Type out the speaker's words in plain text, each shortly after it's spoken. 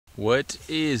What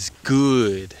is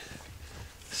good?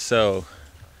 So,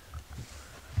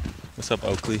 what's up,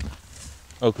 Oakley?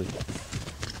 Oakley.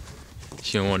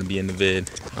 She don't want to be in the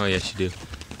vid. Oh yeah, she do.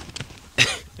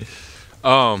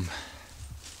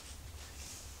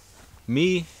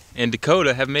 Me and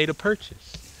Dakota have made a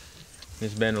purchase.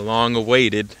 It's been a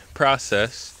long-awaited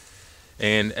process,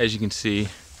 and as you can see,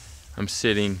 I'm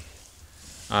sitting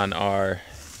on our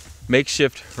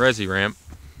makeshift resi ramp,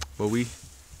 but we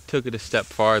took it a step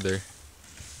farther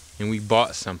and we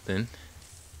bought something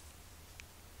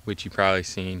which you probably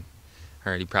seen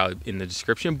already, probably in the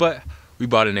description, but we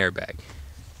bought an airbag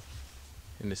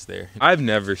and it's there. I've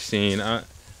never seen, I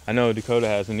know Dakota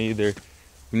hasn't either,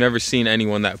 we've never seen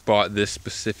anyone that bought this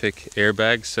specific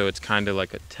airbag, so it's kind of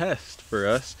like a test for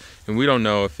us, and we don't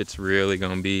know if it's really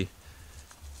gonna be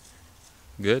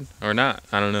good or not.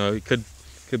 I don't know, it could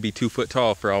be 2 foot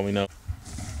tall for all we know.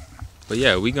 But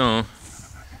yeah, we gonna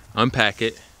unpack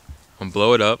it, and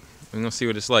blow it up. We're gonna see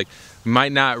what it's like. We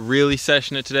might not really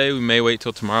session it today. We may wait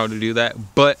till tomorrow to do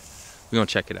that, but we're gonna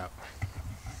check it out.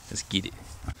 Let's get it.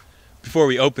 Before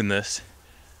we open this,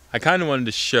 I kind of wanted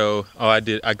to show, I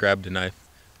grabbed a knife.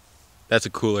 That's a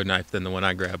cooler knife than the one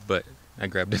I grabbed, but I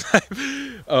grabbed a knife.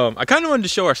 I kind of wanted to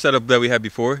show our setup that we had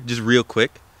before, just real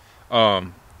quick.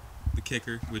 The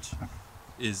kicker, which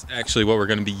is actually what we're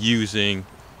gonna be using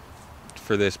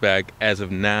for this bag as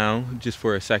of now. Just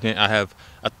for a second, I have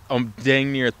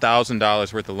dang near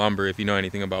 $1,000 worth of lumber. If you know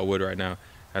anything about wood right now,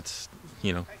 that's,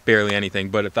 you know, barely anything,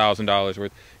 but $1,000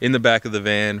 worth in the back of the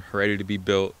van, ready to be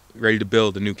built, ready to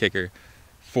build a new kicker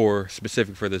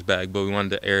specific for this bag. But we wanted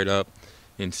to air it up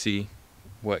and see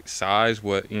what size,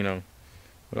 what, you know,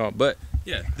 what all. But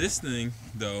yeah, this thing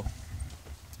though,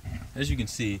 as you can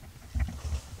see,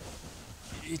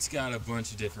 it's got a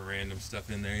bunch of different random stuff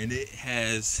in there, and it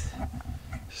has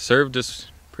served us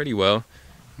pretty well.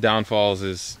 Downfalls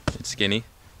is it's skinny,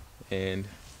 and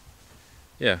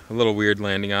yeah, a little weird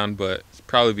landing on, but it's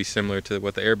probably be similar to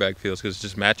what the airbag feels, because it's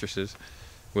just mattresses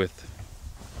with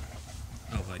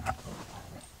like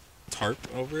tarp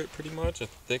over it, pretty much a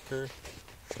thicker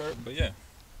tarp. But yeah,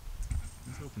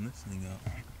 let's open this thing up.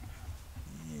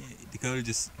 Dakota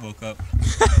just woke up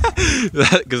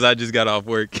because I just got off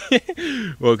work.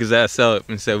 Well, because I sell it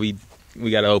and said we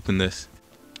got to open this.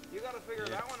 You got to figure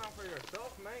that one out for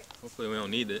yourself, mate. Hopefully we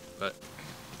don't need it, but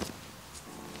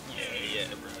yeah,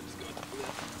 bro. Just go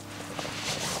with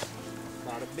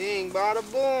Bada bing, bada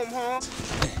boom, huh?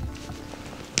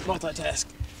 multitask.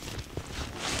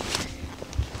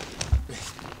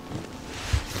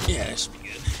 Yeah, that should be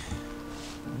good.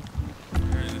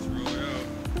 Alright, let's roll it out.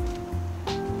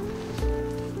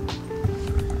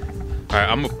 Alright,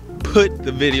 I'm gonna put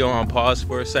the video on pause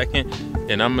for a second,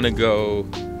 and I'm gonna go.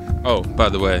 Oh, by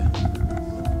the way,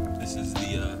 this is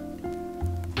the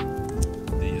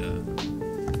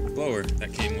blower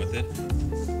that came with it.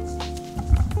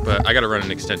 But I gotta run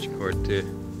an extension cord to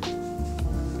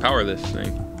power this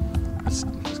thing. Let's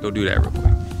go do that real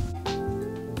quick.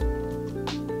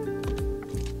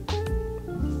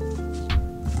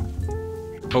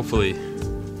 Hopefully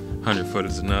 100 foot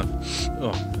is enough.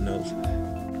 Oh, my nose.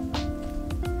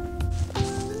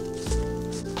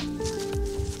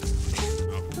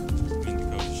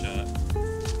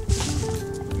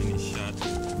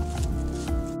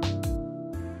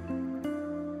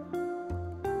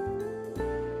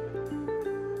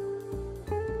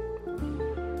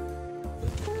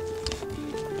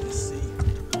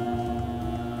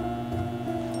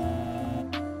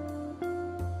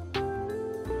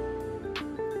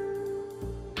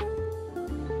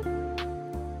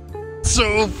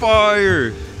 So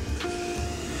fire!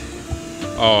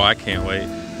 Oh, I can't wait.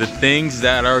 The things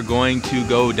that are going to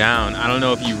go down. I don't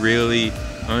know if you really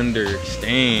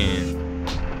understand.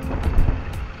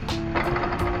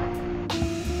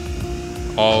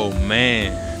 Oh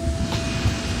man.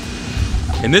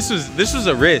 And this was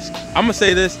a risk. I'm gonna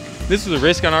say this was a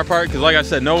risk on our part, because like I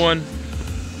said, no one,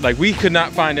 like, we could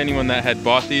not find anyone that had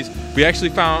bought these.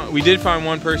 We did find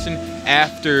one person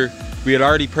after we had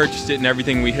already purchased it and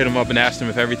everything. We hit him up and asked him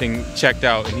if everything checked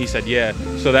out, and he said yeah.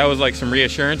 So that was like some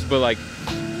reassurance, but like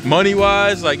money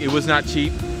wise, like, it was not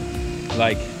cheap.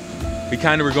 Like, we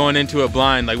kind of were going into it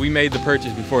blind. Like, we made the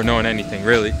purchase before knowing anything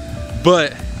really.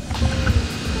 But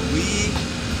we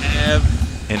have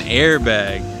an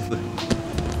airbag.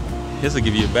 This will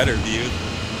give you a better view.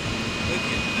 Look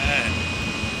at that.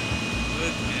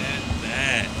 Look at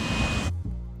that.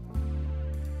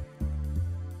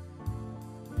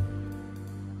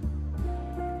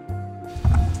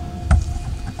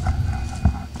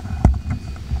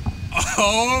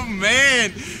 Oh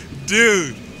man,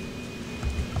 dude.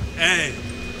 Hey,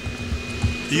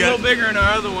 It's a little bigger than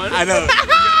our other one. I know.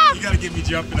 You gotta get me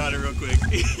jumping on it real quick.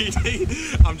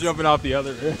 I'm jumping off the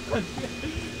other end.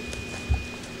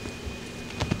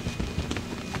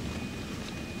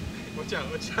 Watch out,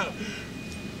 watch out.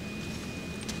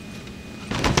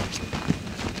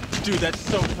 Dude, that's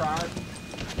so prime.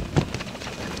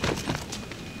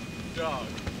 Dog.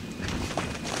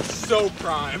 So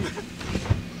prime.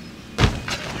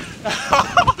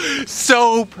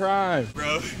 So prime,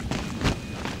 bro.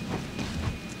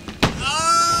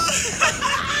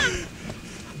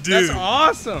 Dude. That's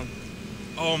awesome.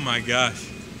 Oh my gosh.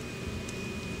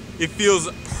 It feels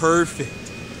perfect.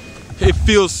 It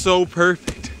feels so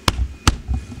perfect.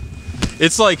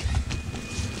 It's like,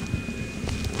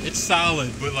 it's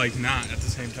solid, but like not at the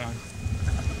same time.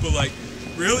 But like,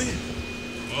 really?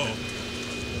 Whoa.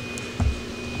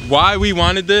 Why we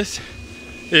wanted this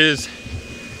is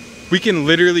we can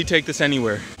literally take this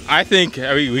anywhere. I think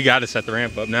we gotta set the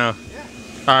ramp up now. Yeah.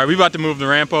 All right, we about to move the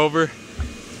ramp over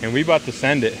and we about to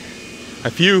send it a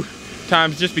few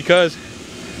times just because,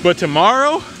 but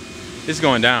tomorrow it's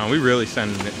going down. We really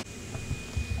sending it.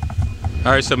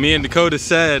 All right, so me and Dakota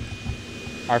said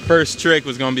our first trick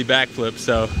was gonna be backflip,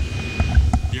 so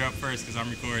you're up first because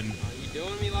I'm recording. Are you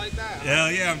doing me like that?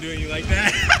 Hell yeah, I'm doing you like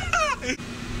that.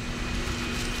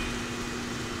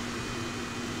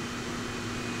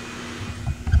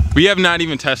 We have not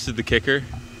even tested the kicker,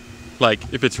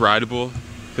 like if it's rideable,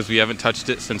 because we haven't touched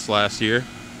it since last year.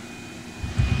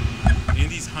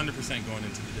 Andy's 100% going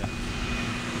into the deck.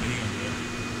 I think I'm good.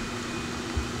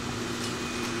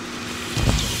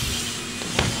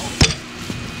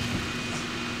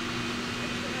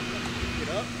 Get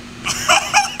up.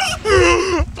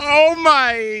 Oh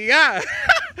my god!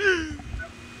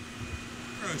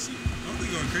 Bro, she totally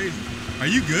going crazy. Are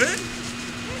you good?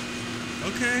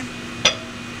 Okay.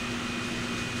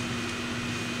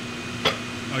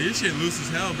 Oh, your shit loose as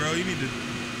hell, bro. You need to...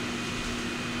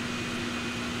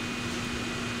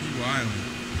 You wildin'.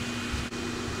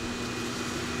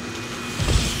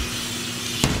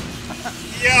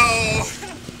 Yo!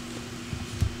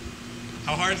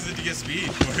 How hard is it to get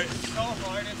speed for it? It's so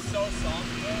hard, it's so soft,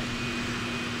 bro.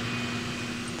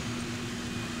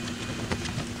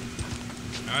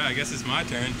 Alright, I guess it's my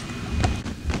turn.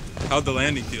 How'd the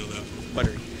landing feel, though?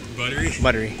 Buttery. Buttery?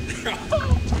 Buttery.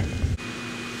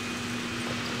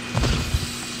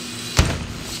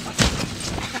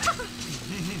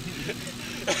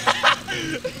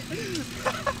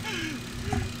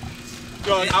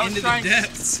 Dog, I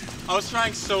was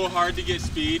trying so hard to get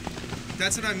speed.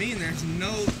 That's what I mean. There's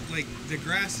no, like, the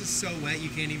grass is so wet you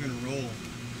can't even roll.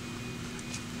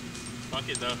 Fuck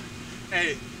it though.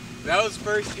 Hey, that was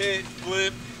first hit,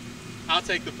 flip. I'll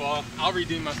take the fall. I'll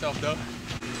redeem myself though.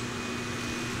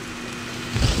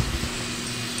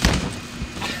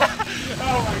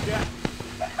 Oh my god.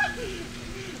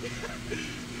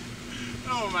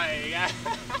 Oh my god.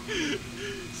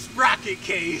 Sprocket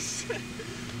case.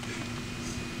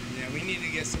 Yeah, we need to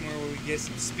get somewhere where we get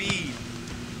some speed.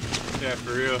 Yeah,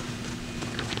 for real.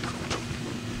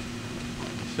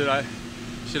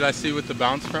 Should I see what the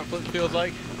bounce front flip feels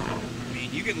like? I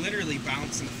mean, you can literally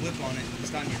bounce and flip on it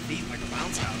just on your feet like a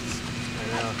bounce house. I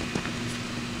know.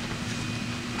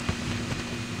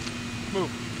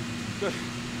 Move. Good.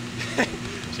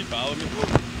 She followed me.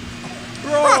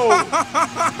 Bro!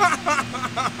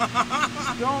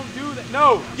 Don't do that.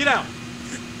 No, get out.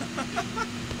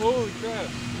 Holy crap.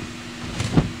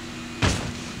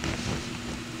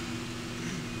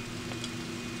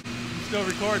 Still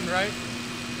recording, right?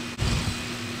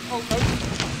 Oh,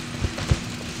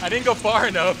 I didn't go far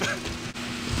enough.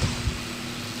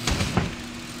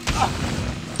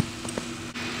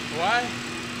 Why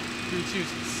do we choose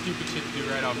stupid shit to do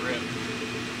right off rip?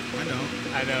 I know.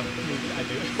 I know. I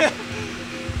do.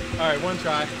 All right, one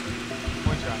try.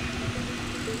 One try.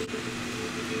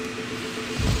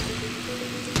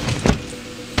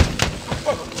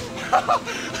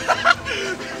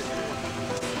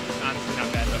 Honestly, not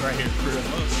bad though. Right here, for real.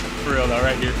 For real though,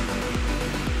 right here.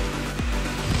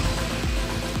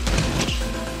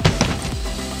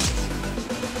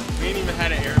 We ain't even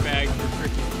had an airbag for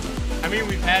freaking. I mean,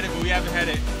 we've had it, but we haven't had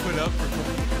it put up for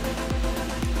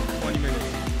 20 minutes.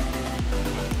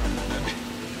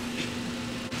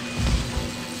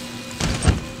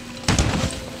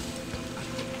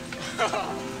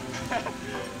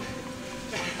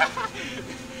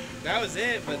 That was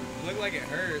it, but it looked like it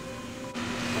hurt.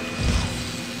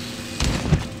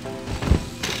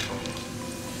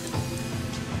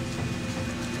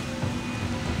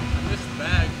 I missed the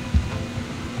bag.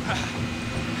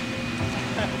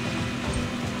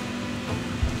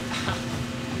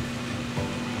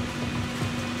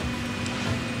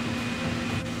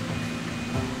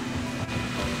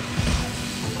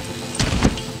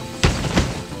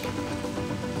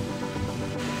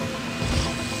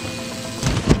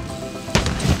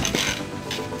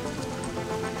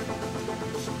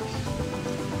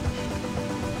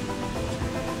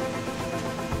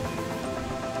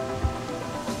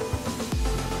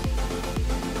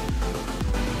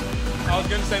 was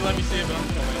gonna say let me see it, but I'm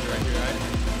just gonna land it right here, right?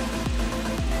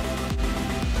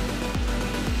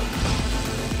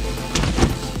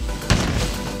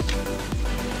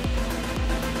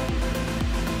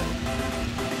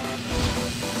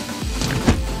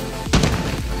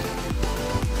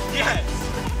 Yes!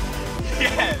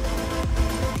 Yes!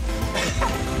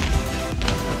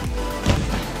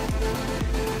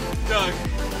 Doug,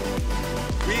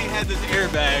 we ain't had this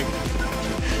airbag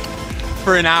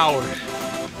for an hour.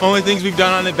 Only things we've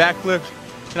done on it, backflip,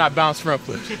 and I bounced front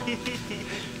flip.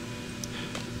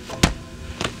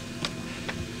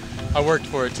 I worked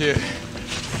for it too.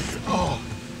 Oh,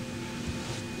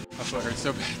 my foot hurts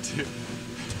so bad too.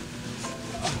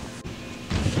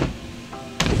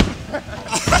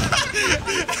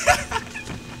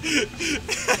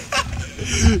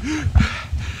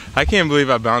 I can't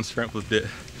believe I bounced front flipped it.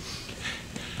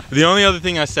 The only other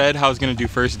thing I said I was gonna do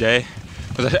first day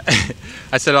was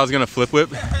I said I was gonna flip whip.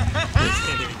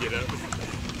 Can't even get up.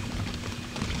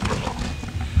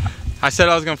 I said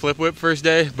I was gonna flip whip first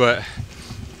day, but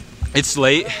it's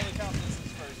late.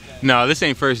 No, this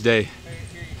ain't first day. Here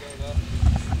you go, though.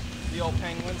 The old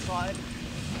penguin slide.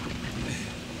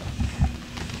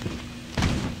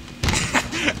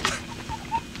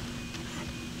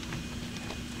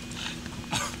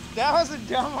 That was a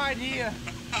dumb idea.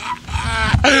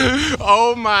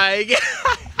 Oh my god.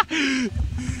 I'm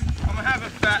gonna have a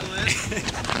fat list.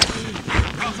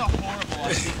 That was a horrible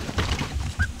idea.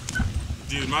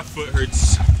 Dude, my foot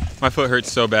hurts. My foot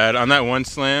hurts so bad. On that one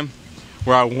slam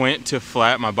where I went to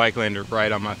flat, my bike landed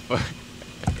right on my foot.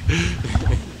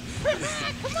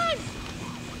 Come on!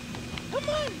 Come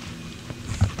on!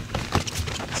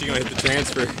 She's gonna hit the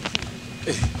transfer.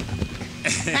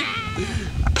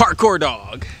 Parkour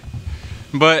dog.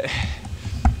 But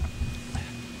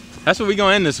that's what we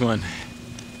gonna end this one.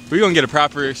 We're gonna get a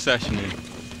proper session in.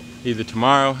 Either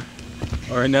tomorrow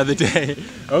or another day.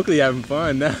 Oakley having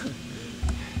fun now.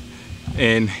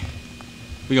 And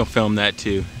we're gonna film that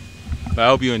too. But I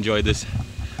hope you enjoyed this.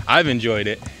 I've enjoyed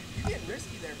it. You're getting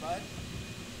risky there, bud.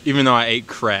 Even though I ate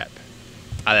crap.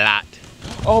 A lot.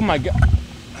 Oh my god.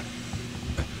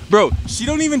 Bro, she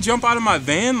don't even jump out of my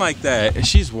van like that.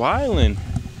 She's wildin'.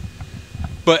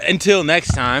 But until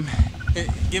next time,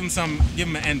 give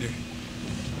him an ender.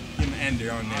 Give him an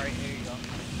ender on there. Alright, here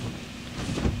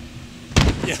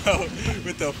you go. Yo,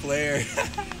 with the flare.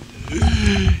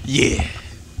 Yeah.